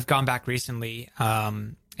 So I've gone back recently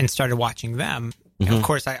and started watching them. Of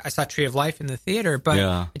course, I saw Tree of Life in the theater, but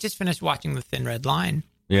I just finished watching The Thin Red Line.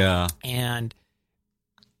 Yeah. And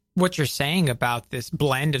what you're saying about this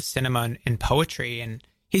blend of cinema and poetry and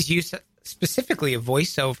his use specifically of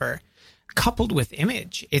voiceover coupled with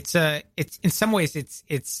image, it's in some ways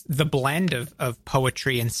it's the blend of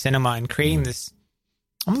poetry and cinema and creating this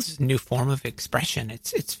almost new form of expression.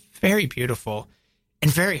 It's very beautiful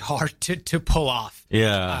and very hard to pull off.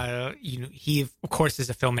 Yeah. He of course is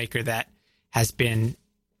a filmmaker that has been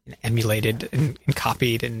emulated and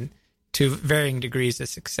copied and to varying degrees of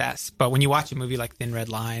success. But when you watch a movie like Thin Red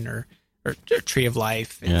Line or Tree of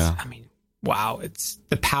Life, wow, it's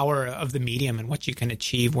the power of the medium and what you can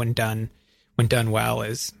achieve when done well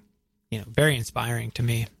is very inspiring to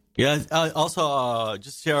me. Yeah. Also,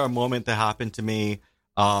 just share a moment that happened to me.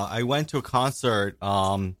 I went to a concert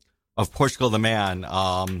of Portugal the Man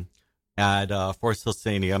at Forest Hill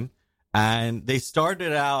Stadium, and they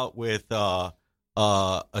started out with a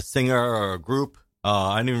singer or a group.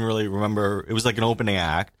 I don't even really remember. It was like an opening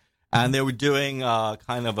act, and they were doing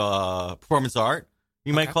kind of a performance art,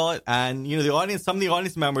 you might call it. And the audience, some of the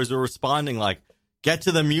audience members were responding like, "Get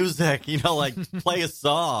to the music," like play a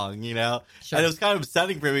song, Sure. And it was kind of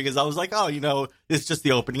upsetting for me because I was like, oh, it's just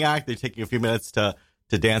the opening act. They're taking a few minutes to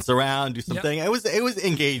dance around, do something. Yep. It was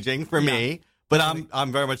engaging for me, but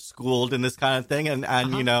I'm very much schooled in this kind of thing, and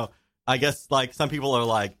I guess like some people are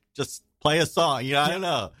like, just play a song, I don't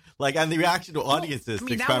know. Like, and the reaction to audiences,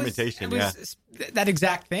 the experimentation. That was that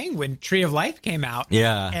exact thing when Tree of Life came out.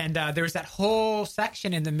 Yeah. And there was that whole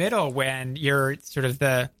section in the middle when you're sort of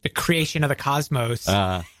the creation of the cosmos.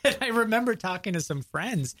 And I remember talking to some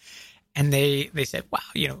friends, and they said, wow,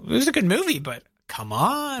 it was a good movie, but come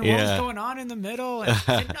on, what was going on in the middle? And I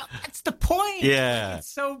said, no, that's the point. Yeah. It's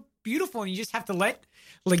so beautiful, and you just have to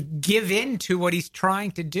give in to what he's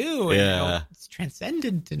trying to do. And, it's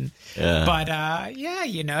transcendent, and but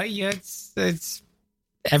it's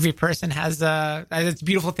every person has it's a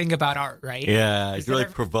beautiful thing about art, right? Yeah, it really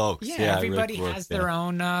provokes. Yeah, everybody really has their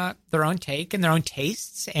own take and their own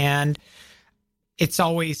tastes, and it's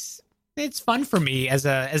fun for me as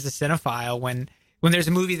a cinephile when there's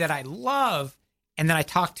a movie that I love, and then I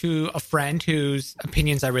talk to a friend whose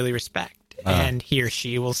opinions I really respect. And he or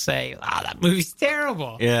she will say, that movie's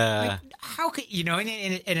terrible. Yeah. Like, how could,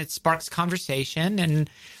 and it sparks conversation, and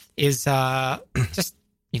is just,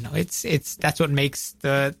 it's that's what makes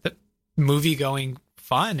the movie going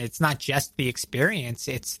fun. It's not just the experience,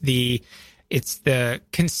 it's the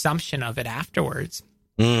consumption of it afterwards.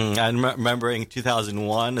 I'm remembering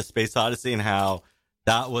 2001, A Space Odyssey, and how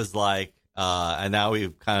that was like, and now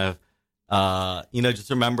we've kind of, just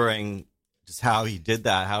remembering just how he did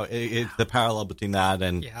that, how the parallel between that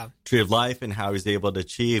and Tree of Life, and how he was able to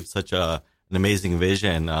achieve such an amazing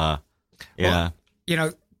vision. Well,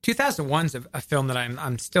 2001's a film that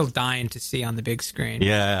I'm still dying to see on the big screen.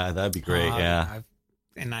 Yeah, that'd be great. I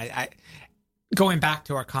going back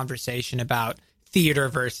to our conversation about theater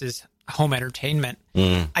versus home entertainment,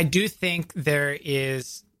 I do think there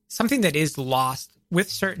is something that is lost with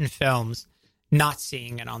certain films, not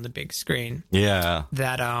seeing it on the big screen. Yeah,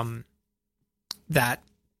 that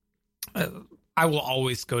I will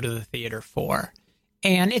always go to the theater for.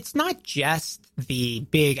 And it's not just the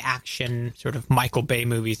big action sort of Michael Bay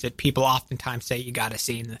movies that people oftentimes say you got to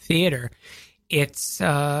see in the theater. It's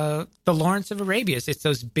the Lawrence of Arabia's. It's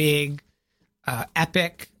those big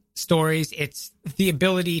epic stories. It's the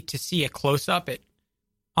ability to see a close-up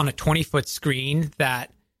on a 20-foot screen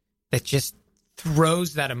that just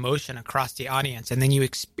throws that emotion across the audience. And then you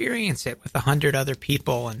experience it with 100 other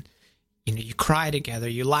people, and you cry together,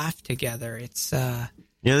 you laugh together. It's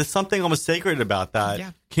there's something almost sacred about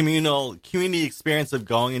that community experience of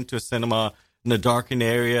going into a cinema in a darkened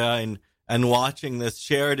area and watching this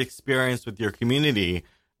shared experience with your community.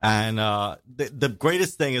 And the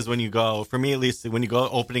greatest thing is when you go, for me at least, when you go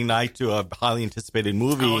opening night to a highly anticipated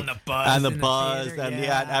movie, and the buzz, and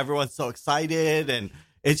everyone's so excited, and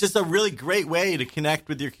it's just a really great way to connect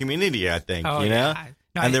with your community, I think.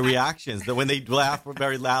 And the reactions, that when they laugh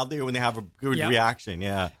very loudly or when they have a good reaction,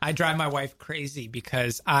 I drive my wife crazy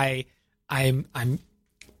because I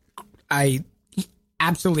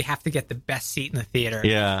absolutely have to get the best seat in the theater.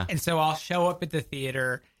 Yeah. And so I'll show up at the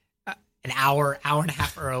theater an hour and a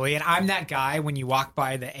half early, and I'm that guy when you walk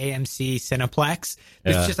by the AMC Cineplex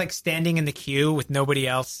that's just like standing in the queue with nobody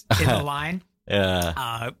else in the line.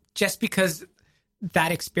 Just because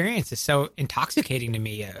that experience is so intoxicating to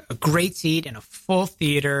me. A great seat in a full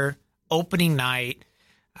theater, opening night.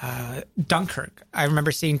 Dunkirk. I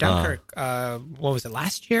remember seeing Dunkirk. What was it,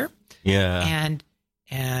 last year? Yeah.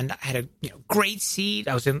 And I had a great seat.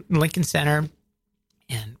 I was in Lincoln Center,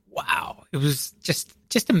 and wow, it was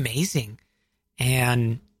just amazing.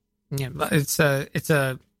 And it's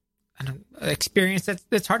a experience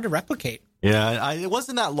that's hard to replicate. Yeah, it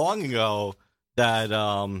wasn't that long ago that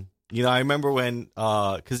I remember when,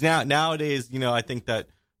 because nowadays, I think that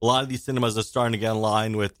a lot of these cinemas are starting to get in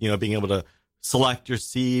line with, being able to select your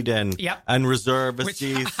seat and reserve a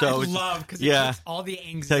seat. So I love, because it takes all the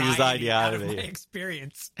anxiety out of my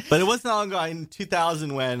experience. But it wasn't that long ago, in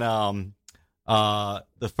 2000, when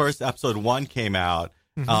the first episode 1 came out.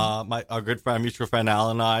 Our good friend, mutual friend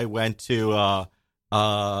Alan and I went to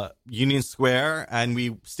Union Square, and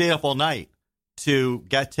we stayed up all night to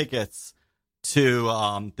get tickets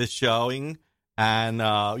to this showing, and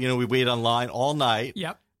we waited online all night.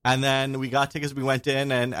 Yep. And then we got tickets. We went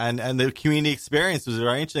in, and the community experience was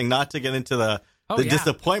very interesting. Not to get into the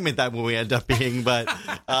disappointment that movie ended up being, but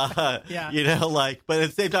you know, like, but at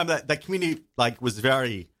the same time, that community like was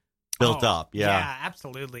very built up. Yeah,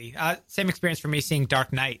 absolutely. Same experience for me seeing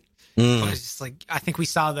Dark Knight. It was just like, I think we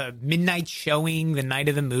saw the midnight showing the night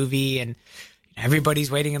of the movie, and everybody's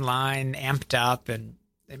waiting in line, amped up, and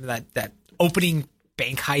that opening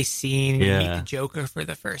bank heist scene. You meet the Joker for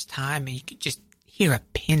the first time, and you could just hear a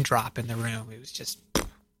pin drop in the room. It was just,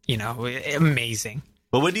 you know, amazing.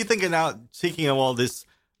 But what do you think of now, speaking of all this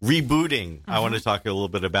rebooting, I want to talk a little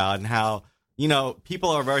bit about, and how, you know, people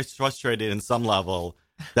are very frustrated in some level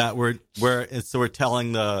that we're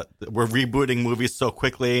rebooting movies so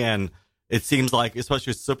quickly, and it seems like,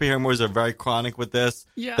 especially superhero movies, are very chronic with this,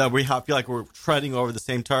 that we feel like we're treading over the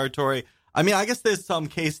same territory. I mean, I guess there's some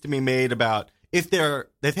case to be made about if they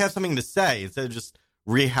have something to say instead of just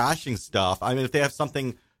rehashing stuff. I mean, if they have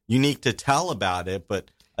something unique to tell about it, but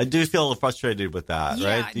I do feel a little frustrated with that,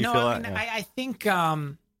 right? Do you feel that? I think,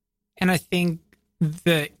 and I think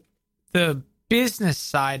the business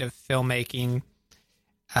side of filmmaking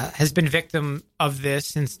has been victim of this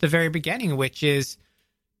since the very beginning, which is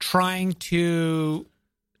trying to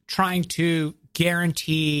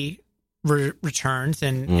guarantee returns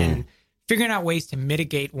and figuring out ways to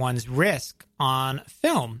mitigate one's risk on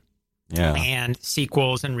film. Yeah. And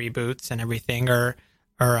sequels and reboots and everything are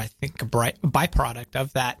I think a byproduct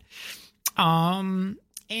of that.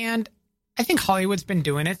 And I think Hollywood's been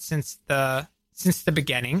doing it since the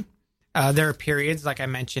beginning. There are periods, like I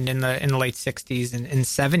mentioned, in the late 60s and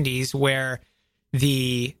 70s where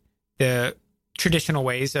the traditional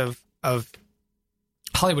ways of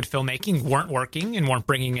Hollywood filmmaking weren't working and weren't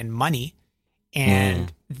bringing in money.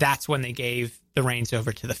 And that's when they gave the reins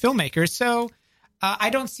over to the filmmakers. So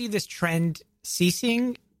I don't see this trend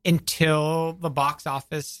ceasing until the box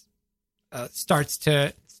office starts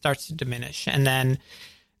to diminish, and then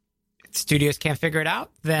if studios can't figure it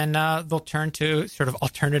out, then they'll turn to sort of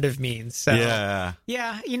alternative means. So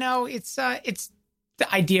yeah, you know, it's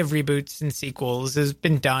the idea of reboots and sequels has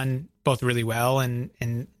been done both really well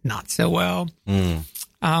and not so well.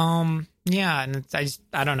 Yeah, and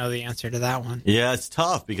I don't know the answer to that one. Yeah, it's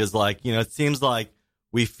tough because, like, you know, it seems like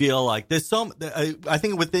we feel like there's some. I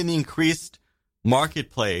think within the increased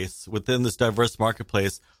marketplace, within this diverse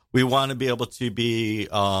marketplace, we want to be able to be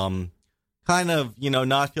kind of, you know,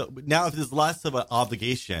 not feel now if there's less of an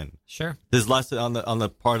obligation. Sure, there's less on the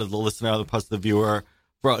part of the listener, on the part of the viewer,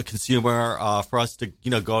 for a consumer, for us to,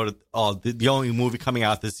 you know, go to the only movie coming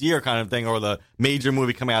out this year kind of thing, or the major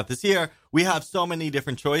movie coming out this year. We have so many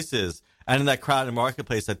different choices, and in that crowded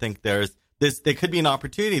marketplace, I think there could be an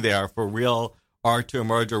opportunity there for real art to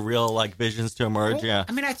emerge, or real like visions to emerge. Well, yeah,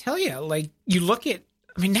 I mean, I tell you, like, you look at,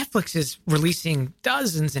 I mean, Netflix is releasing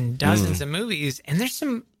dozens and dozens of movies, and there's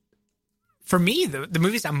some. For me, the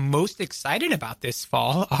movies I'm most excited about this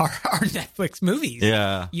fall are Netflix movies.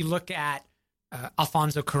 Yeah, you look at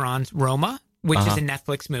Alfonso Cuarón's Roma, which is a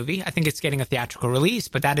Netflix movie. I think it's getting a theatrical release,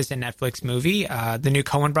 but that is a Netflix movie. The new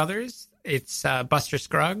Coen brothers, it's Buster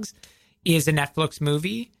Scruggs, is a Netflix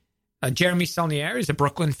movie. Jeremy Saulnier is a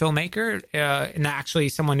Brooklyn filmmaker, and actually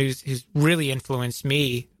someone who's really influenced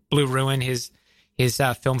me. Blue Ruin, his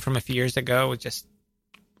film from a few years ago,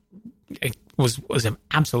 was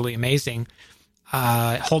absolutely amazing.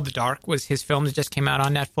 Hold the Dark was his film that just came out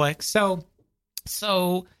on Netflix.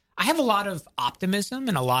 So I have a lot of optimism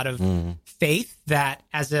and a lot of faith that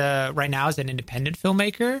right now as an independent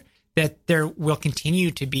filmmaker, that there will continue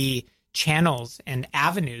to be channels and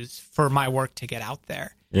avenues for my work to get out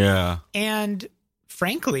there. Yeah. And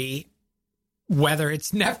frankly, whether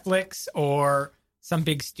it's Netflix or some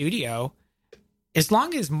big studio, as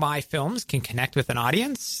long as my films can connect with an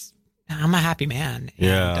audience, I'm a happy man.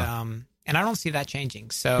 Yeah. And I don't see that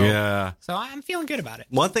changing. So yeah. So I'm feeling good about it.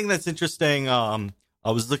 One thing that's interesting, I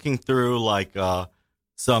was looking through like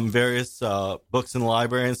some various books in the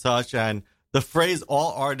library and such, and the phrase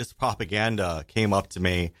 "all art is propaganda" came up to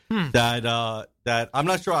me. That I'm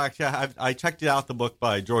not sure. Actually, I checked it out, the book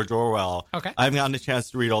by George Orwell. Okay. I haven't gotten a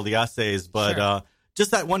chance to read all the essays, but Sure.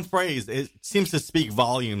 Just that one phrase, it seems to speak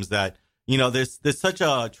volumes. That, you know, there's such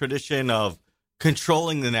a tradition of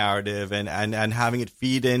controlling the narrative and having it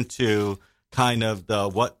feed into kind of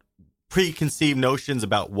what preconceived notions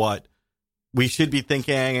about what we should be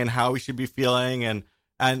thinking and how we should be feeling, and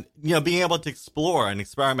you know, being able to explore and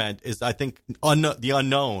experiment is, I think, the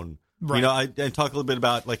unknown. Right. You know, I talk a little bit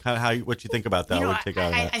about like what you think about that. You know, What you take out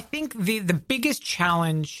of that. I think the biggest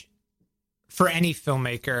challenge for any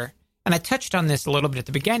filmmaker, and I touched on this a little bit at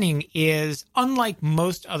the beginning, is unlike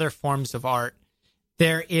most other forms of art,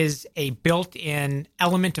 there is a built-in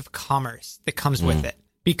element of commerce that comes with it.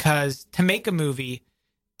 Because to make a movie,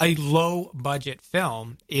 a low-budget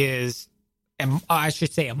film is, I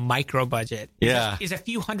should say, a micro-budget. Yeah. Is a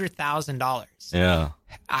few $100,000. Yeah.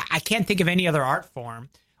 I can't think of any other art form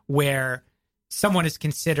where someone is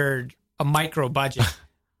considered a micro-budget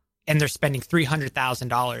and they're spending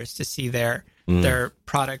 $300,000 to see their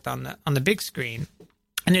product on the big screen.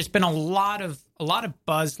 And there's been a lot of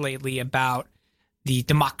buzz lately about the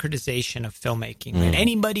democratization of filmmaking, that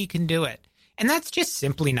anybody can do it. And that's just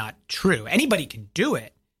simply not true. Anybody can do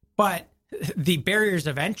it, but the barriers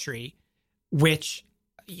of entry, which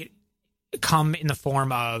come in the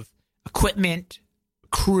form of equipment,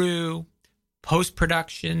 crew,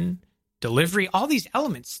 post-production, delivery, all these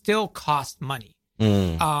elements still cost money.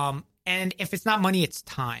 And if it's not money, it's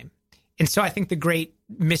time. And so I think the great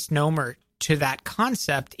misnomer to that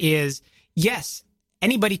concept is, yes,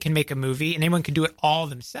 anybody can make a movie and anyone can do it all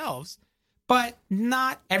themselves, but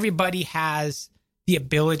not everybody has the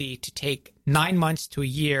ability to take 9 months to a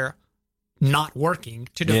year not working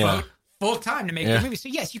to devote full time to make a movie. So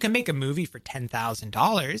yes, you can make a movie for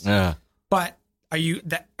 $10,000, but are you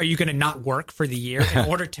going to not work for the year in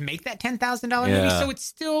order to make that $10,000 movie? So it's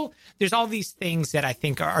still, there's all these things that I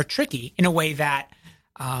think are tricky in a way that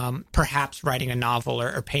perhaps writing a novel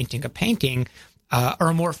or painting a painting are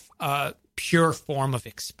a more pure form of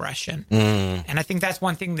expression. And I think that's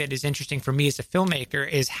one thing that is interesting for me as a filmmaker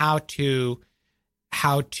is how to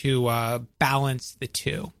balance the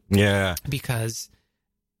two. Yeah. Because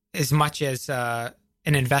as much as an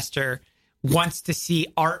investor wants to see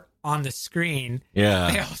art on the screen,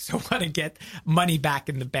 they also want to get money back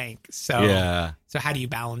in the bank. So so how do you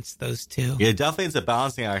balance those two? Yeah, definitely it's a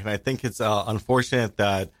balancing act. And I think it's unfortunate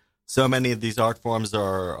that so many of these art forms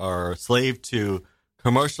are slave to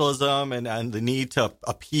commercialism and the need to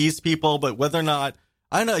appease people. But whether or not,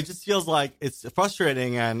 I don't know, it just feels like it's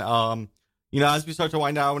frustrating. And, as we start to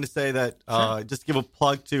wind down, I want to say that just give a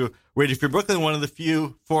plug to Radio Free Brooklyn, one of the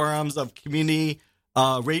few forums of community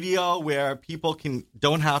radio where people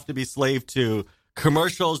don't have to be slave to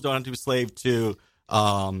commercials, don't have to be slave to,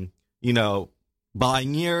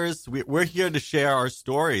 buying ears. We're here to share our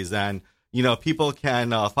stories. And, people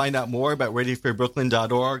can find out more about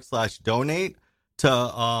radiofreebrooklyn.org/donate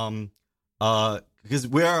to, because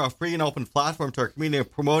we're a free and open platform to our community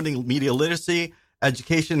of promoting media literacy,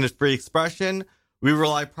 education, and free expression. We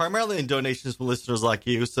rely primarily on donations from listeners like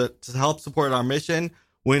you. So to help support our mission,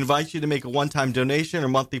 we invite you to make a one-time donation or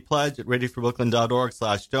monthly pledge at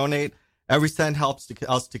radiofreebrooklyn.org/donate. Every cent helps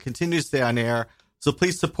us to continue to stay on air. So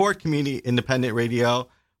please support community independent radio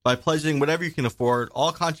by pledging whatever you can afford.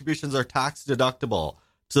 All contributions are tax deductible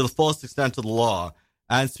to the fullest extent of the law.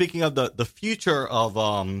 And speaking of the future of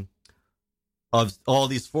all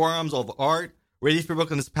these forums, all the art, Radio Free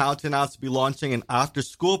Brooklyn is proud to announce to be launching an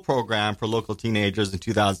after-school program for local teenagers in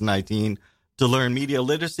 2019 to learn media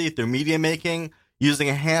literacy through media making, using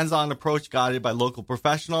a hands-on approach guided by local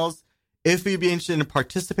professionals. If you'd be interested in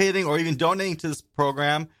participating or even donating to this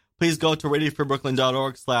program, please go to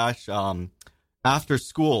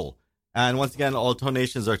radiofreebrooklyn.org/afterschool. And once again, all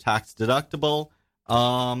donations are tax deductible.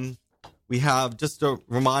 We have just a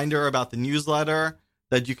reminder about the newsletter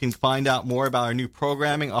that you can find out more about our new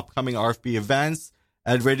programming, upcoming RFB events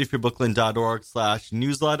at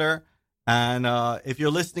radiofreebrooklyn.org/newsletter. And if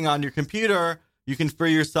you're listening on your computer, you can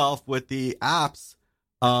free yourself with the apps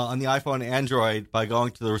on the iPhone and Android by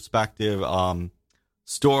going to the respective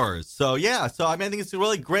stores. So I think it's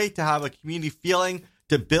really great to have a community feeling,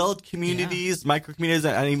 to build communities, micro communities,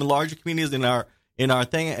 and even larger communities in our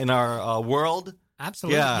world.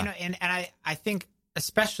 Absolutely. Yeah. And I think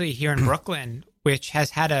especially here in Brooklyn, which has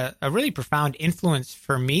had a really profound influence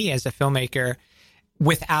for me as a filmmaker,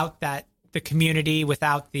 without the community,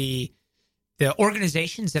 without the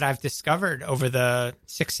organizations that I've discovered over the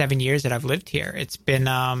 6-7 years that I've lived here, it's been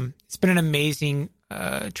an amazing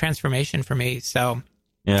transformation for me. So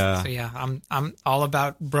I'm all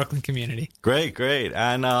about Brooklyn community. Great.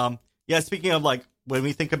 And speaking of like when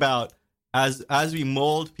we think about as we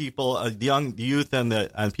mold people, the young youth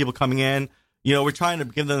and people coming in, we're trying to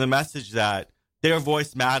give them the message that their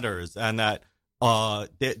voice matters and that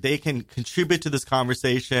they can contribute to this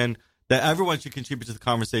conversation, that everyone should contribute to the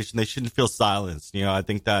conversation. They shouldn't feel silenced. I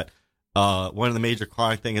think that one of the major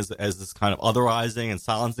chronic things is this kind of otherizing and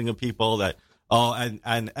silencing of people that,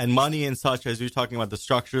 and money and such, as you're talking about, the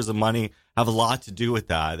structures of money have a lot to do with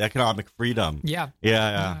that, economic freedom. Yeah.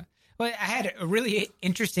 Well, I had a really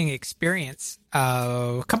interesting experience.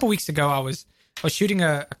 A couple weeks ago, I was shooting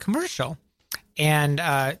a commercial, and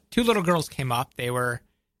 2 little girls came up. They were,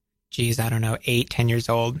 8, 10 years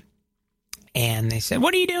old. And they said,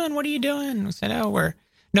 "What are you doing? What are you doing?" And we said, "Oh,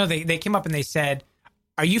 they came up and they said,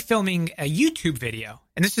 "Are you filming a YouTube video?"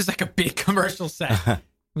 And this is like a big commercial set.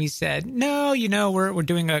 We said, "No, we're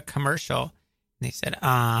doing a commercial." And they said,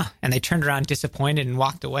 and they turned around disappointed and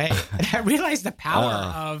walked away. And I realized the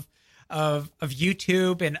power of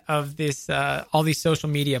YouTube and of this all these social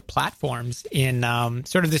media platforms in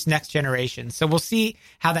sort of this next generation. So we'll see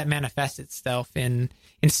how that manifests itself in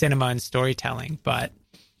cinema and storytelling. But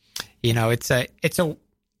it's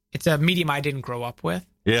a medium I didn't grow up with.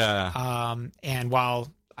 Yeah. And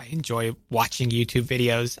while I enjoy watching YouTube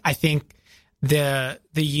videos, I think the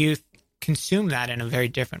youth consume that in a very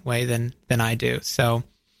different way than I do. So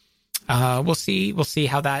we'll see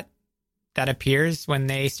how that appears when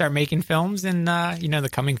they start making films in the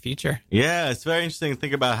coming future. Yeah, it's very interesting to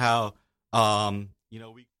think about how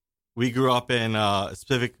we grew up in a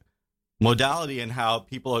specific modality and how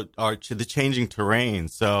people are to the changing terrain.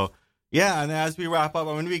 So yeah, and as we wrap up,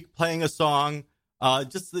 I'm going to be playing a song.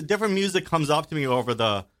 Just the different music comes up to me over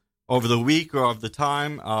the week or of the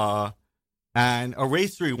time. And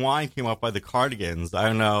Erase Rewind came up by the Cardigans. I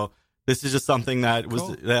don't know. This is just something that was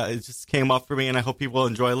Cool. that it just came up for me, and I hope people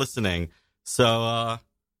enjoy listening. So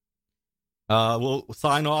we'll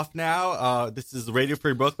sign off now. This is Radio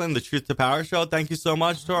Free Brooklyn, the Truth to Power show. Thank you so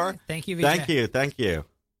much, Tor. Thank you, Vijay. Thank you.